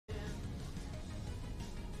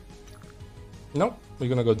No, we're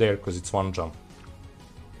gonna go there because it's one jump.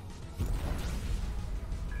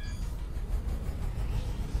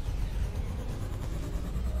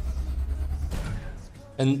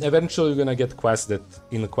 And eventually you're gonna get quest that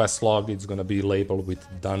in the quest log it's gonna be labeled with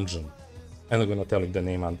dungeon. And I'm gonna tell you the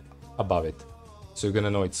name above it. So you're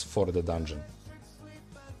gonna know it's for the dungeon.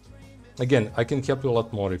 Again, I can help you a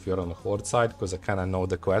lot more if you're on the Horde side, because I kinda know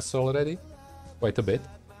the quests already. Quite a bit.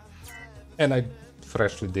 And I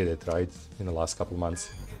freshly did it, right? In the last couple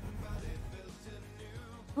months.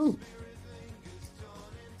 Ooh.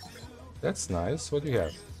 That's nice. What do you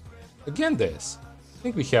have? Again this. I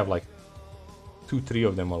think we have like 2-3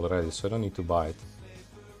 of them already, so I don't need to buy it.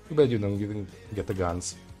 Too bad you don't get the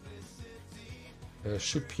guns.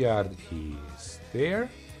 Shipyard is there.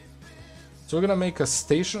 So we're gonna make a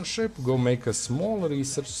station ship, go make a small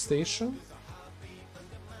research station.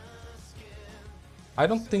 I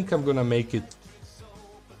don't think I'm gonna make it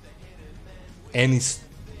any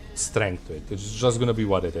strength to it. It's just gonna be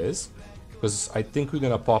what it is. Because I think we're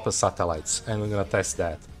gonna pop a satellites and we're gonna test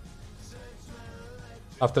that.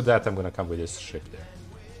 After that, I'm gonna come with this ship there.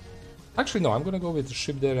 Actually, no, I'm gonna go with the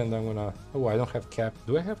ship there and I'm gonna... Oh, I don't have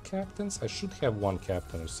Do I have captains? I should have one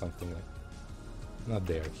captain or something like... Not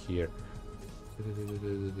there, here.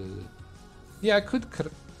 Yeah, I could...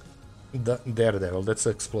 Daredevil, that's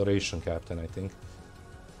exploration captain, I think.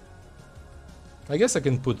 I guess I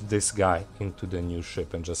can put this guy into the new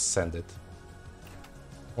ship and just send it.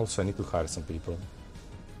 Also, I need to hire some people.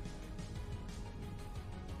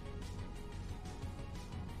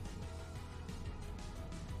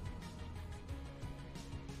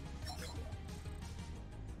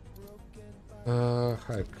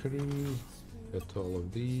 Hire crew. Get all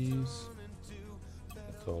of these.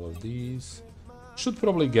 Get all of these. Should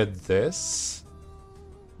probably get this.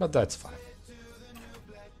 But that's fine.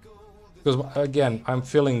 Because, again, I'm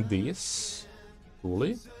filling these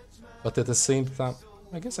fully. But at the same time,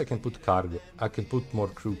 I guess I can put cargo. I can put more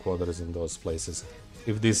crew quarters in those places.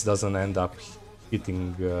 If this doesn't end up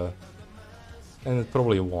hitting... and it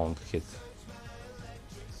probably won't hit.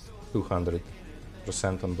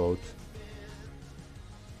 200% on both.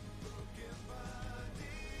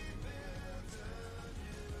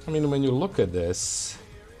 I mean, when you look at this...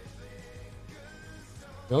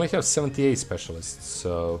 We only have 78 specialists,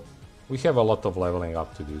 so... We have a lot of leveling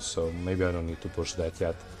up to do, so maybe I don't need to push that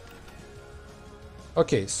yet.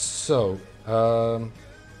 Okay, so... I'm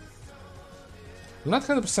not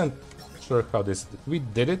 100% sure how this... We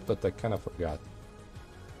did it, but I kind of forgot.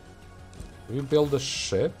 We build a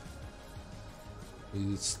ship.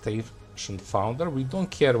 It's station founder. We don't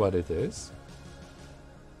care what it is.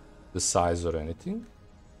 The size or anything.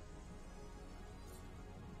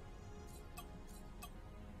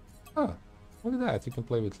 Ah, look at that. You can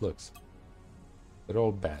play with looks. They're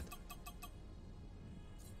all bad.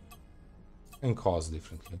 And cost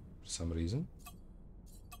differently for some reason.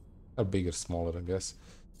 Or bigger, smaller, I guess.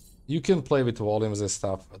 You can play with volumes and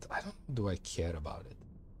stuff, but I don't do I care about it.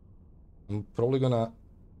 I'm probably gonna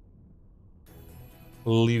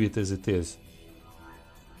leave it as it is.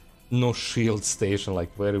 No shield station,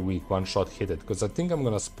 like very weak, one shot hit it. Because I think I'm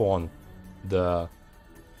gonna spawn the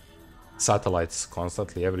satellites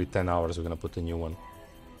constantly. Every 10 hours we're gonna put a new one.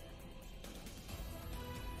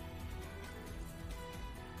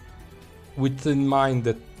 With in mind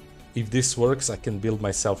that if this works, I can build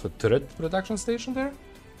myself a turret production station there.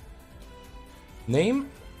 Name?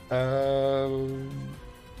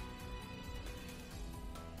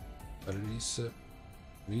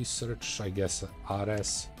 Research, I guess,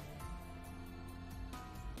 RS.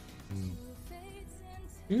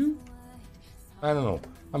 I don't know.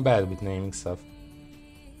 I'm bad with naming stuff.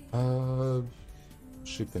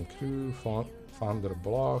 Ship and crew, founder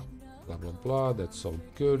block, blah blah blah. That's all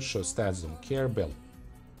good. Show stats, don't care. Build.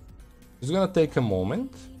 It's gonna take a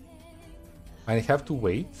moment. I have to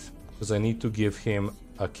wait because I need to give him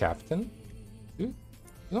a captain. You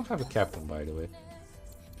don't have a captain, by the way.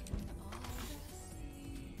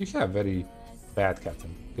 You have very bad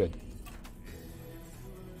captain. Good.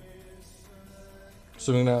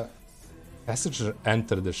 So we're gonna passenger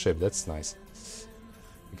enter the ship. That's nice.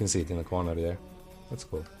 You can see it in the corner there. That's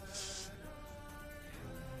cool.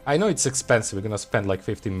 I know it's expensive. We're gonna spend like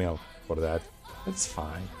 50 mil for that. It's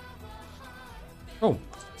fine. Oh,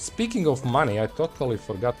 speaking of money, I totally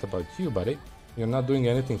forgot about you, buddy. You're not doing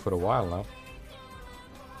anything for a while now.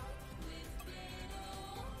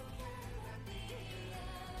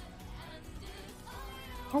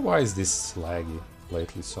 Oh, why is this laggy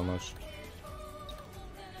lately so much?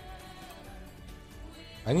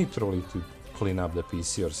 I need probably to clean up the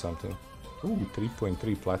PC or something. Ooh,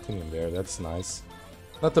 3.3 platinum there, that's nice.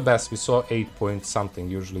 Not the best, we saw 8 point something,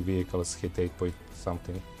 usually vehicles hit 8 point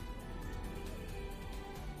something.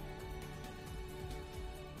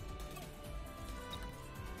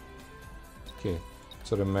 Okay,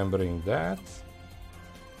 so remembering that.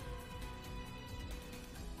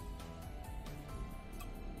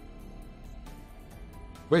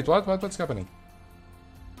 Wait, what's happening?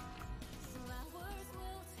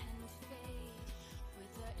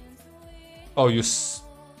 Oh, you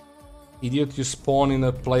idiot, you spawn in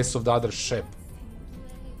a place of the other ship.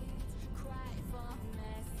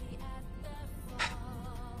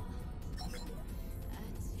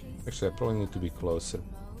 Actually, I probably need to be closer.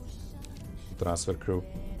 Transfer crew.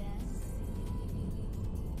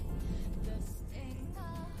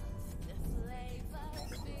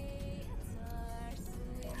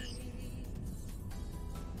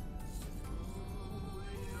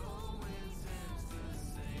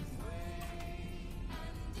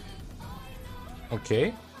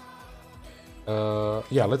 Okay.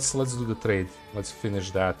 Yeah, let's do the trade. Let's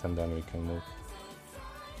finish that and then we can move.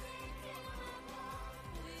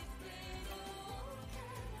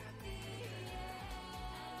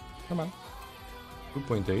 Come on.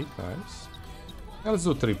 2.8, nice. Yeah, let's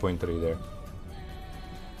do 3.3 there.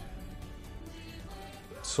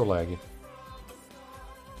 So laggy.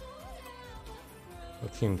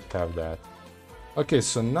 Let him have that. Okay,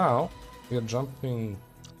 so now we are jumping.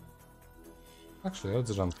 Actually,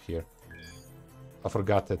 let's jump here. I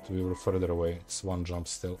forgot that we were further away. It's one jump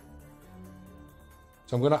still.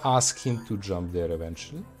 So I'm gonna ask him to jump there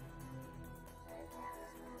eventually.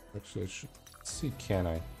 Actually, I should see, can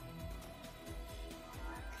I?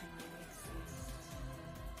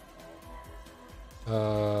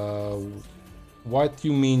 What do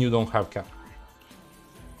you mean you don't have cap?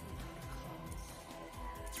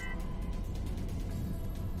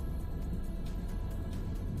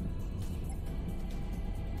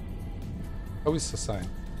 How is the sign?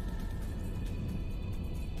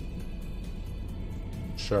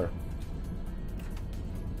 Sure.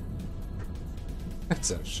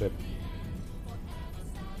 It's a ship.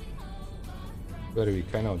 Very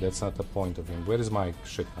weak. I know that's not the point of him. Where is my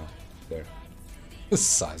ship now? There. The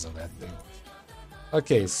size of that thing.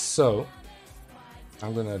 Okay, so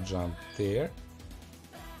I'm gonna jump there.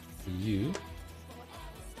 You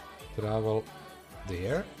travel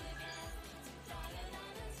there.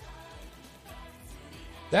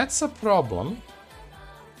 That's a problem.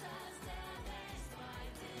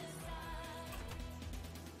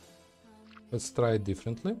 Let's try it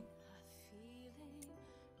differently.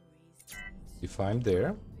 If I'm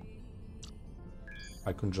there,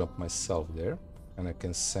 I can jump myself there, and I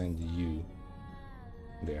can send you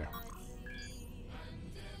there.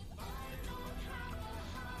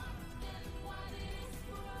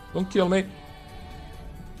 Don't kill me.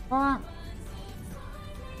 Ah.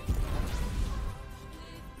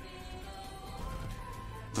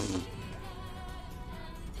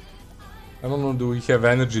 I don't know, do we have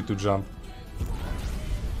energy to jump?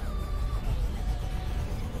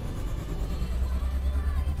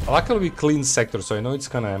 Luckily we clean sector, so I know it's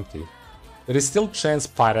kinda empty. There is still chance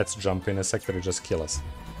pirates jump in a sector and just kill us.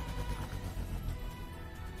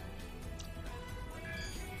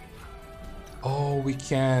 Oh, we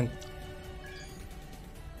can't.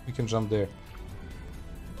 We can jump there.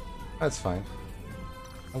 That's fine.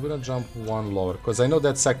 I'm gonna jump one lower, because I know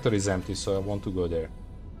that sector is empty, so I want to go there.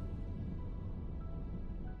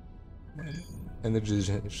 Energy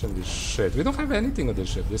generation is shit. We don't have anything on this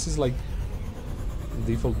ship. This is like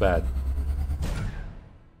default bad.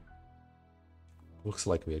 Looks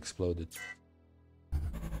like we exploded.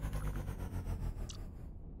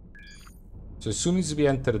 So as soon as we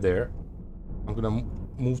enter there, I'm gonna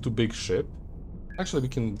move to big ship. Actually, we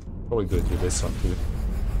can probably do it with this one too.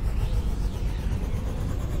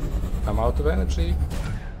 I'm out of energy.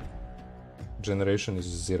 Generation is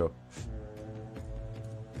 0.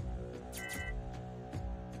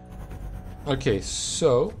 Okay,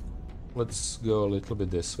 so let's go a little bit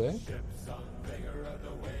this way.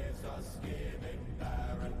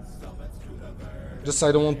 Just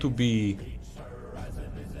I don't want to be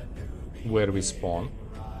where we spawn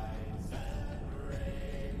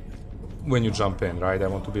when you jump in, right? I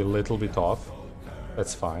want to be a little bit off.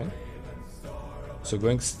 That's fine. So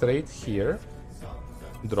going straight here,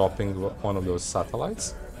 dropping one of those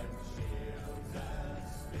satellites.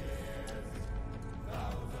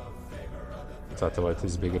 Satellite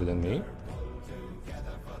is bigger than me.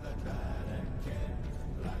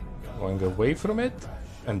 Going away from it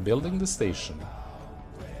and building the station.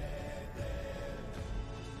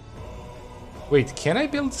 Wait, can I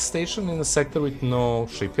build a station in a sector with no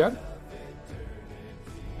shipyard?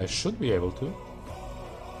 I should be able to.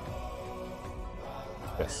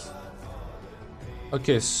 Yes.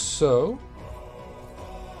 Okay, so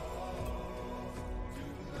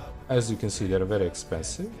as you can see, they're very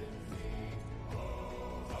expensive.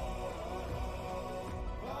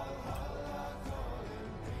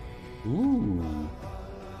 Ooh.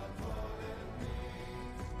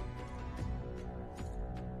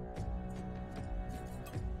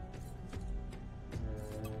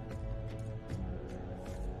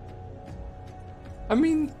 I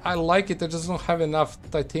mean, I like it, I just don't have enough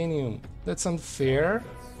titanium. That's unfair.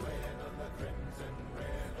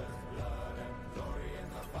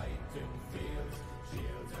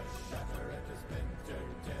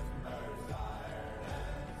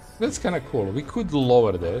 That's kind of cool. We could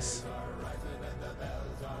lower this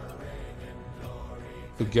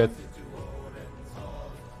to get...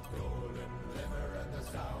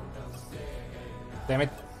 Damn it.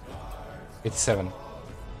 87.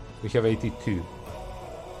 We have 82.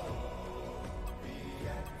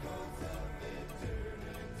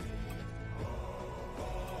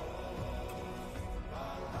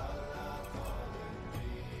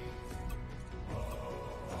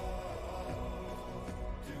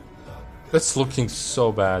 That's looking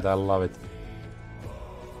so bad. I love it.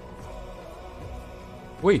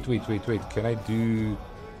 Wait. Can I do...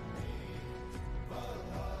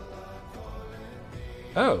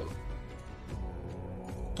 Oh.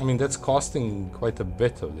 I mean, that's costing quite a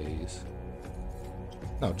bit of these.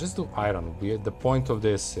 No, just do iron. The point of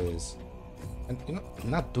this is... And, you know, I'm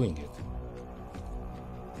not doing it.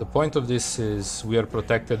 The point of this is we are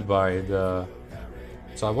protected by the...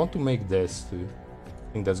 So I want to make this too.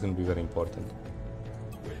 I think that's going to be very important.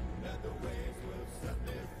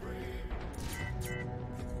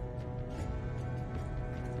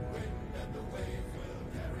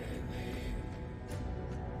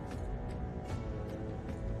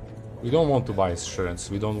 We don't want to buy insurance,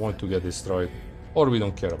 we don't want to get destroyed, or we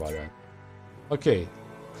don't care about that. Okay,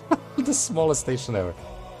 the smallest station ever.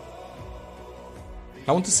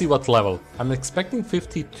 I want to see what level. I'm expecting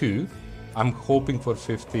 52, I'm hoping for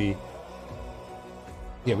 50.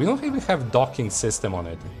 Yeah, we don't even have docking system on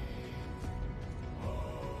it.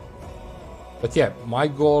 But yeah, my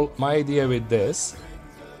goal, my idea with this,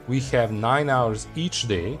 we have 9 hours each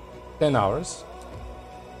day, 10 hours.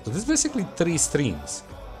 So this is basically 3 streams.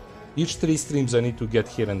 Each 3 streams I need to get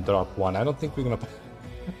here and drop one. I don't think we're gonna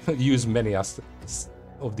use many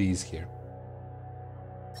of these here.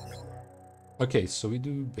 Okay, so we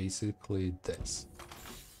do basically this.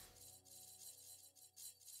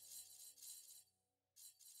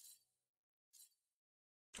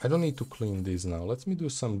 I don't need to clean these now. Let me do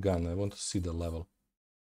some gun. I want to see the level.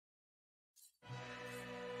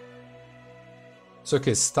 So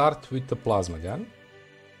okay, start with the plasma gun.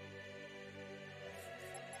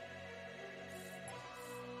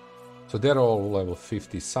 So they're all level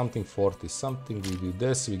 50 something, 40 something. We do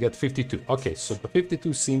this, we get 52. Okay, so the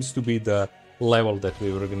 52 seems to be the level that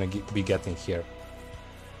we were gonna be getting here.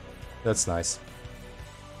 That's nice.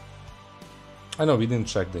 I know we didn't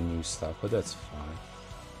check the new stuff, but that's fine.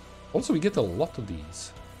 Also, we get a lot of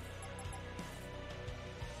these.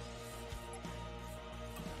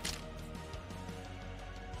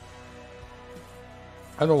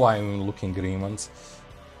 I don't know why I'm looking green ones.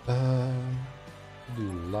 Do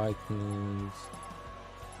lightnings.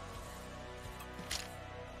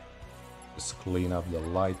 Just clean up the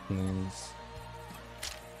lightnings.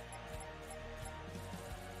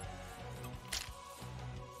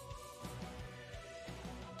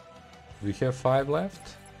 We have 5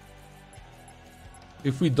 left.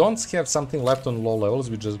 If we don't have something left on low levels,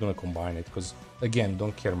 we're just gonna combine it, because again,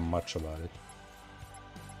 don't care much about it.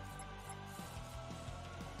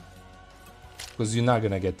 Because you're not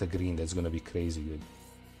gonna get the green that's gonna be crazy good.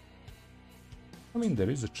 I mean, there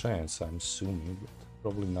is a chance, I'm assuming, but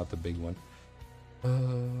probably not a big one.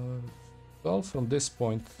 Well, from this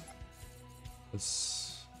point,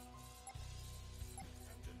 let's...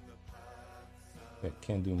 I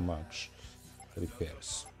can't do much.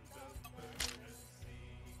 Repairs.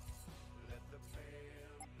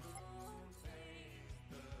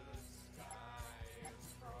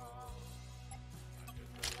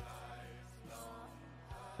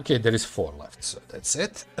 Okay, there is 4 left, so that's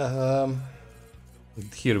it.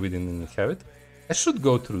 Here we didn't have it. I should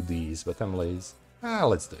go through these, but I'm lazy.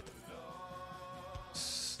 Let's do it.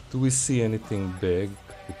 Do we see anything big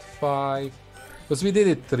with 5? Because we did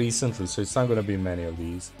it recently, so it's not gonna be many of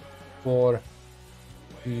these. 4,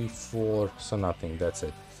 3, 4, so nothing, that's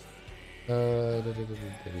it. There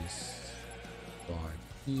is 5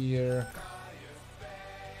 here.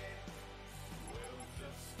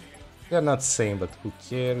 They're not same, but who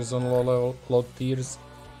cares on low tiers?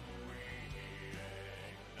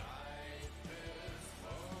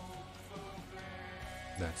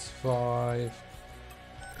 That's 5.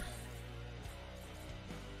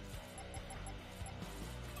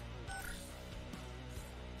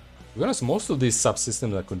 To be honest, most of these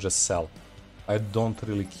subsystems I could just sell. I don't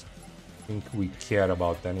really think we care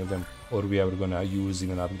about any of them, or we are gonna use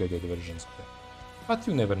even upgraded versions of them. But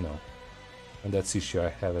you never know. And that's the issue I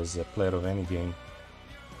have as a player of any game.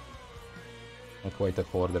 I'm quite a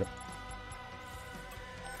hoarder.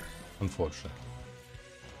 Unfortunately.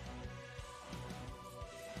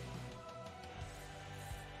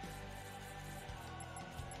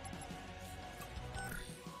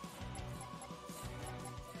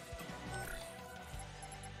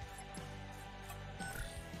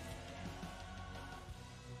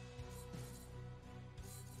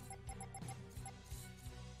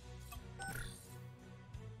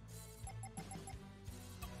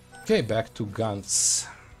 Okay, back to guns.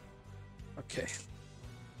 Okay.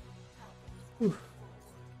 Whew.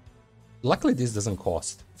 Luckily this doesn't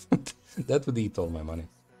cost. That would eat all my money.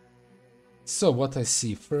 So what I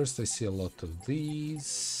see first, I see a lot of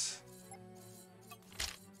these.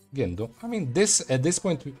 Again, I mean this at this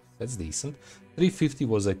point that's decent. 350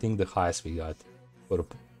 was I think the highest we got for a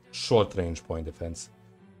short range point defense.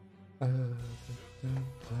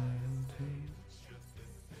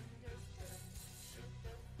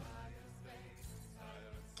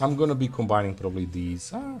 I'm gonna be combining probably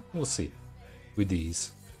these. We'll see with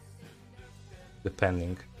these,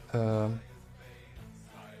 depending. Okay,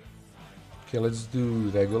 let's do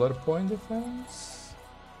regular point defense.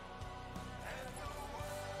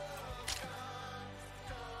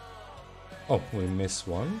 Oh, we missed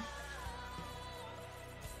one.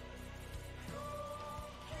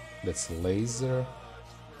 That's laser.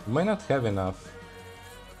 We might not have enough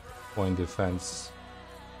point defense.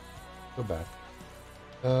 Go back.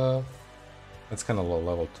 That's kind of low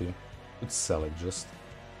level too. Let's sell it just.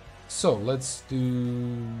 So let's do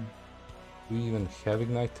we even have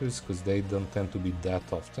igniters because they don't tend to be that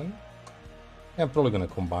often. Yeah, I'm probably gonna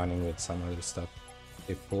combine it with some other stuff.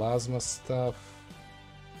 Okay, plasma stuff.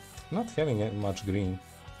 Not having much green.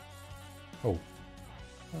 Oh,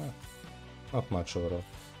 not much overall.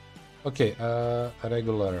 Okay,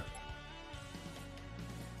 regular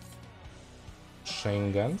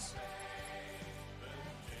chain guns.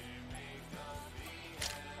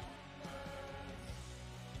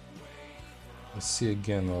 I see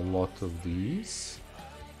again a lot of these.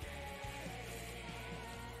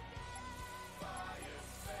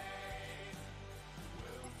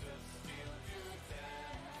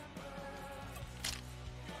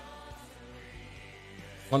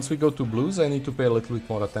 Once we go to blues, I need to pay a little bit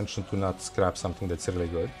more attention to not scrap something that's really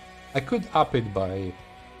good. I could up it by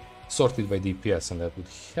sort it by DPS and that would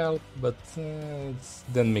help, but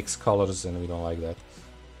then mix colors and we don't like that.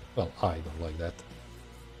 Well, I don't like that.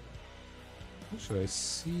 Actually, I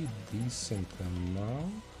see decent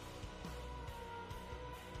amount.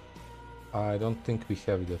 I don't think we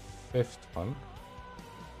have the 5th one.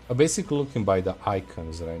 I'm basically looking by the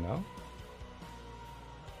icons right now.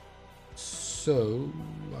 So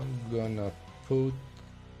I'm gonna put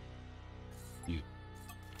you.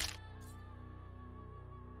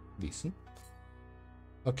 Decent.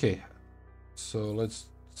 Okay, so let's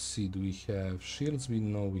see. Do we have shields? We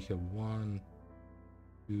know we have 1,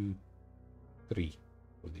 2, 3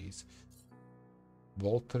 of these.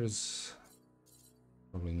 Bolters,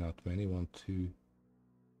 probably not many. 1, 2.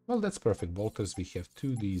 Well, that's perfect. Bolters, we have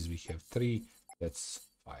 2. These we have 3. That's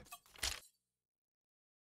 5.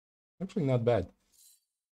 Actually, not bad.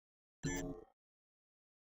 Damn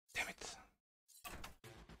it.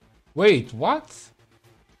 Wait, what?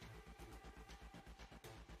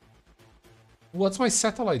 What's my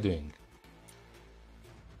satellite doing?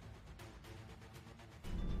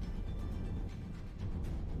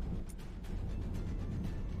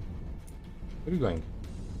 Where are you going?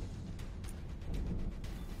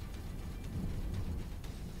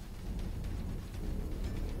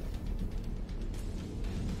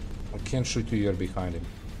 I can't shoot you, you're behind him.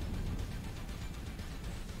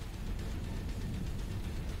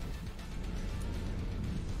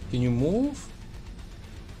 Can you move?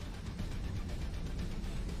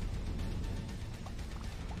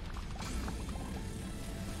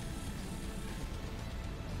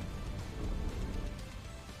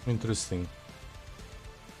 Interesting.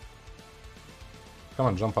 Come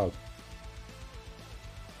on, jump out.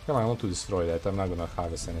 Come on, I want to destroy that. I'm not gonna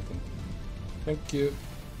harvest anything. Thank you.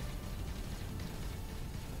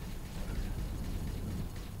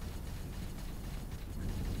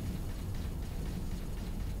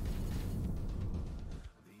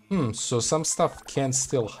 So some stuff can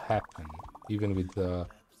still happen, even with the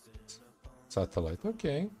satellite.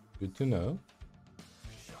 Okay, good to know.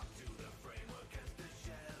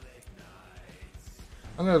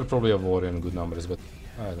 And there's probably Avorion in good numbers, but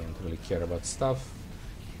I don't really care about stuff.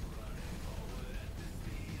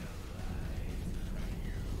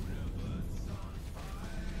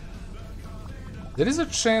 There is a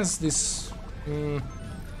chance this...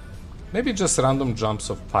 maybe just random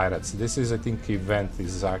jumps of pirates. This is, I think, event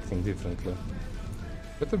is acting differently.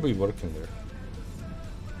 Better be working there.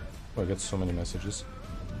 Oh, I get so many messages.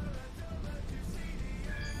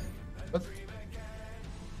 What?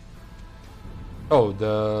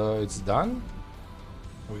 Oh, it's done?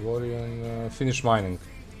 Avorion, finish mining.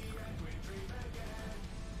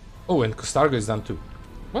 Oh, and Kust is done too.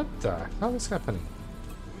 What the hell is happening?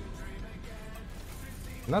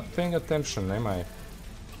 Not paying attention, am I?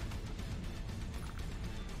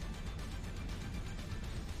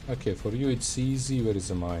 Okay, for you it's easy. Where is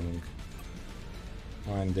the mining?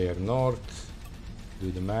 Mine there north.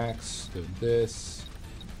 Do the max. Do this.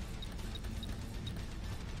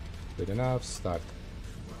 Good enough. Start.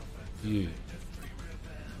 You.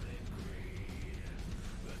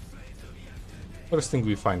 First thing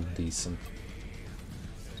we find decent.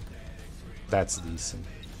 That's decent.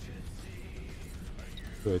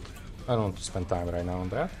 Good. I don't want to spend time right now on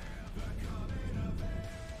that.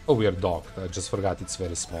 Oh, we are docked. I just forgot it's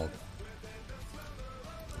very small.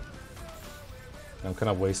 I'm kind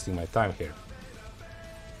of wasting my time here.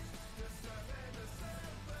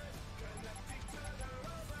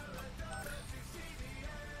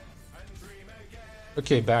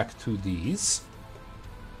 Okay, back to these.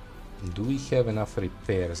 Do we have enough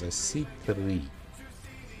repairs? I see 3.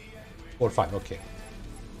 Or 5, okay.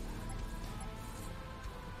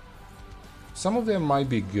 Some of them might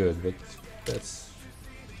be good, but that's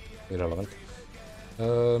irrelevant.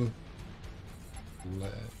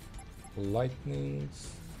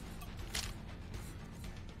 Lightnings.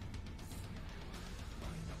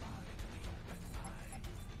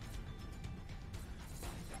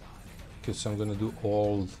 Okay, so I'm gonna do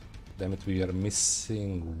all. Damn it, we are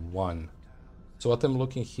missing 1. So what I'm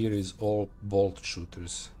looking here is all bolt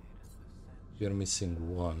shooters. We are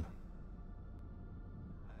missing 1.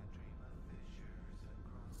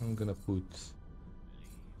 I'm gonna put...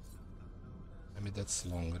 I mean, that's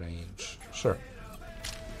long range. Sure.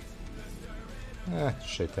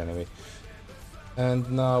 Shit anyway.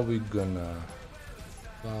 And now we're gonna...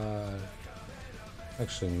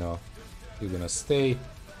 actually, no. We're gonna stay.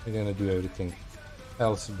 We're gonna do everything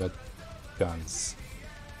else but guns.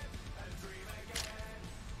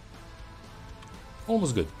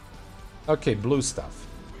 Almost good. Okay, blue stuff.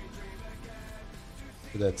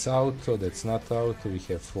 That's auto, that's not auto. We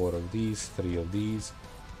have 4 of these, 3 of these.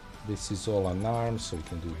 This is all unarmed, so we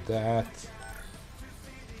can do that.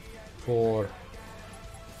 4,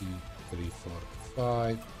 3, 4,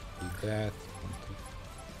 5. Do that. 1, 2.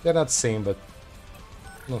 They're not same, but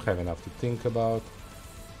don't have enough to think about.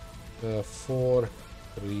 4,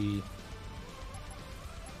 3.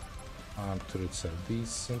 Armed turrets are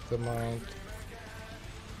decent amount.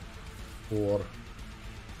 4.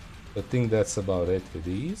 I think that's about it with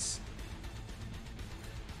these.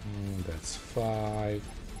 That's 5.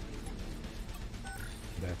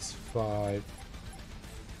 That's 5.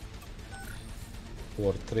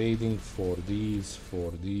 For trading, for these,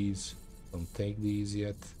 for these. Don't take these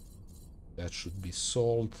yet. That should be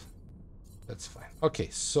sold. That's fine. Okay,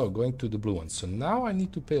 so going to the blue one. So now I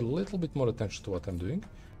need to pay a little bit more attention to what I'm doing.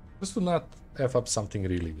 Just to not F up something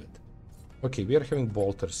really good. Okay, we are having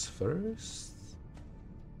bolters first.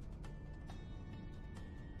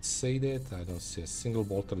 Say that. I don't see a single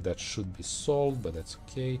bolter that should be sold, but that's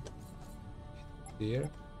okay. There.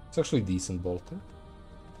 It's actually a decent bolter.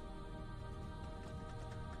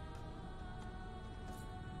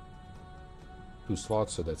 Two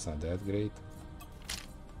slots, so that's not that great.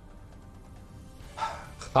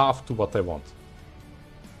 Half to what I want.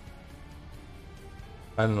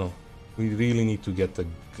 I don't know. We really need to get a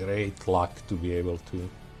great luck to be able to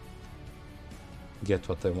get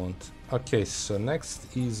what I want. Okay, so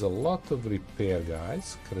next is a lot of repair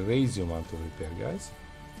guys. Crazy amount of repair guys.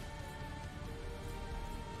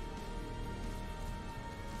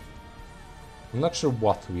 I'm not sure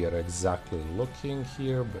what we are exactly looking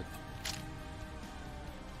here, but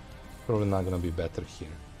probably not gonna be better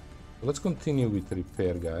here. So let's continue with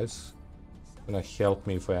repair guys. It's gonna help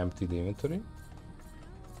me if I empty the inventory.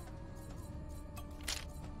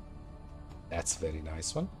 That's a very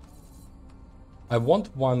nice one. I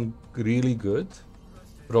want one really good,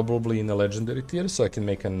 probably in a legendary tier, so I can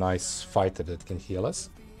make a nice fighter that can heal us.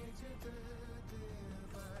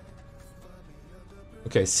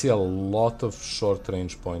 Okay, I see a lot of short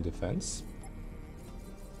range point defense.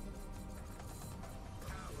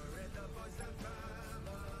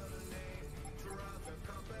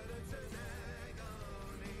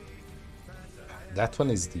 That one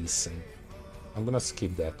is decent. I'm gonna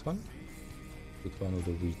skip that one. Put one of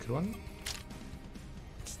the weaker one.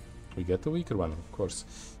 We get the weaker one, of course.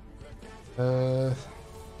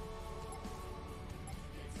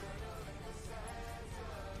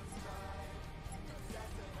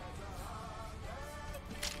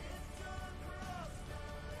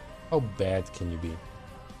 How bad can you be?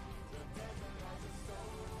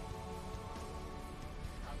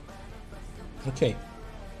 Okay,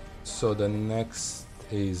 so the next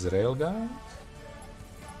is Railgun.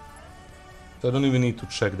 So I don't even need to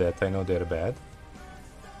check that, I know they're bad.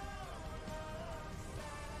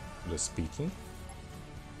 Just speaking.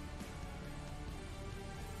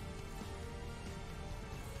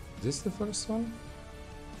 Is this the first one?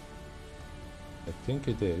 I think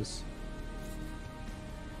it is.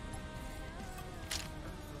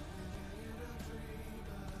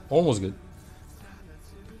 Almost good.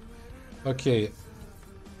 Okay.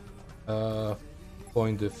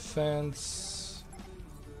 Point defense.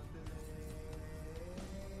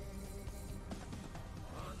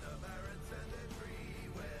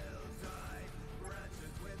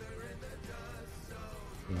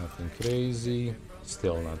 Nothing crazy.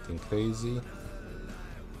 Still nothing crazy.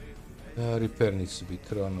 Repair needs to be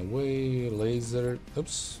thrown away. Laser.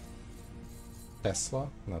 Oops. Tesla,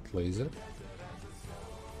 not laser.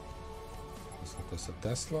 That's a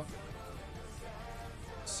Tesla.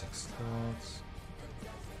 6 slots.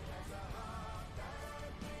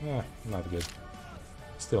 Not good.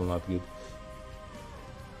 Still not good.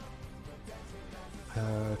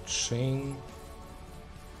 Chain.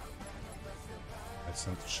 That's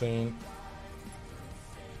not chain.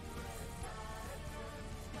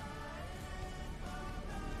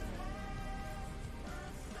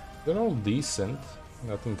 They're all decent.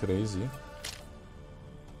 Nothing crazy.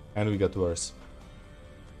 And we got worse.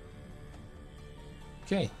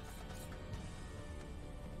 Okay.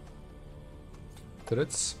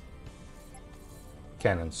 Turrets.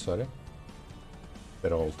 Cannons, sorry.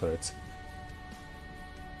 They're all turrets.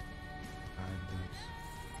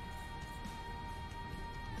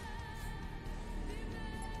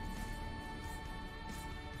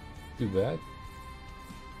 Too bad.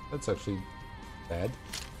 That's actually bad.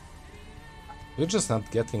 We're just not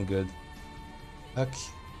getting good.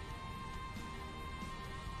 Okay.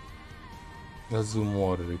 Let's do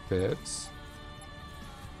more repairs.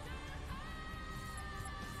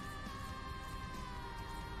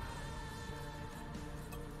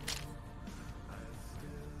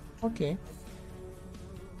 Okay.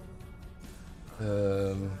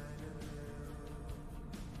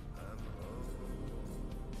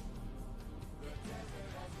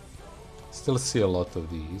 Still see a lot of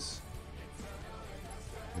these.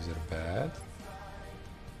 These are bad.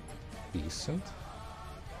 Decent.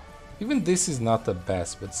 Even this is not the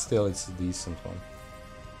best, but still it's a decent one.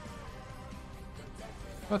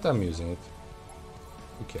 But I'm using it.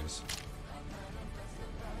 Who cares?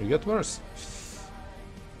 We get worse.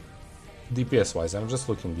 DPS wise, I'm just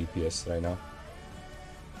looking DPS right now.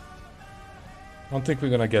 I don't think we're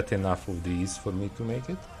gonna get enough of these for me to make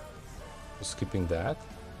it. So skipping that.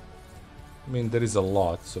 I mean, there is a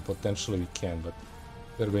lot, so potentially we can, but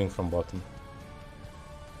we're going from bottom.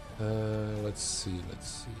 Let's see.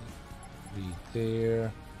 3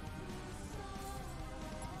 there.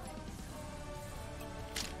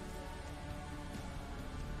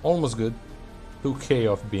 Almost good. 2k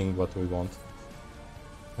of being what we want.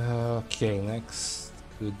 Okay, next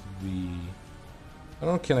could be... I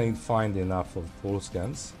don't know, can I find enough of pulse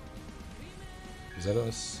guns? Because I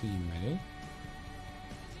don't see many.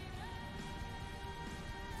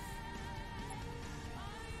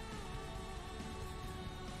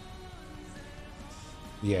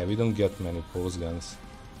 Yeah, we don't get many pulse guns.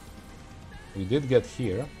 We did get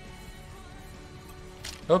here.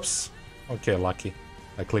 Oops. Okay, lucky.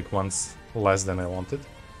 I clicked once less than I wanted.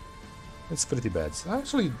 It's pretty bad.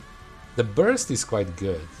 Actually, the burst is quite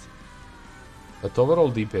good. But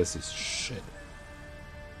overall DPS is shit.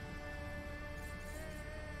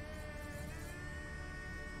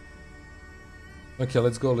 Okay,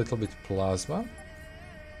 let's go a little bit plasma.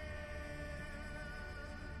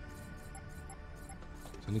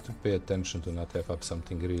 I need to pay attention to not have up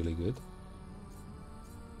something really good.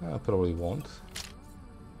 I probably won't.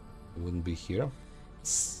 It wouldn't be here.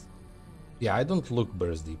 Yeah, I don't look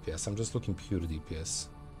burst DPS, I'm just looking pure DPS.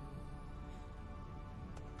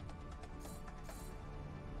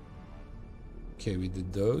 Okay, we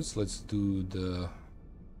did those. Let's do the...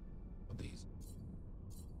 these.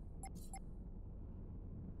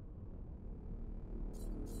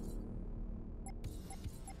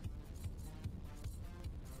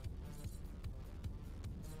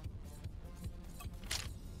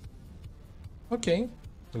 Okay,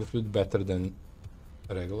 a little bit better than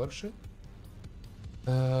regular shit.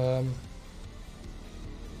 So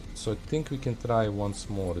I think we can try once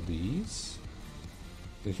more these.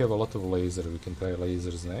 We have a lot of laser, we can try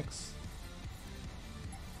lasers next.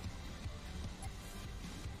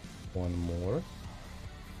 One more.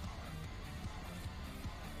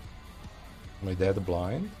 Am I dead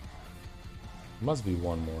blind? Must be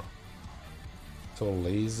one more. So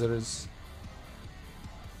lasers.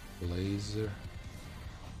 Laser.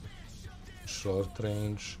 Short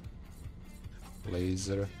range.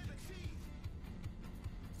 Laser.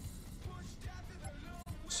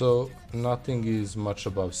 So nothing is much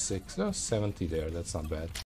above 6. Oh, 70 there, that's not bad.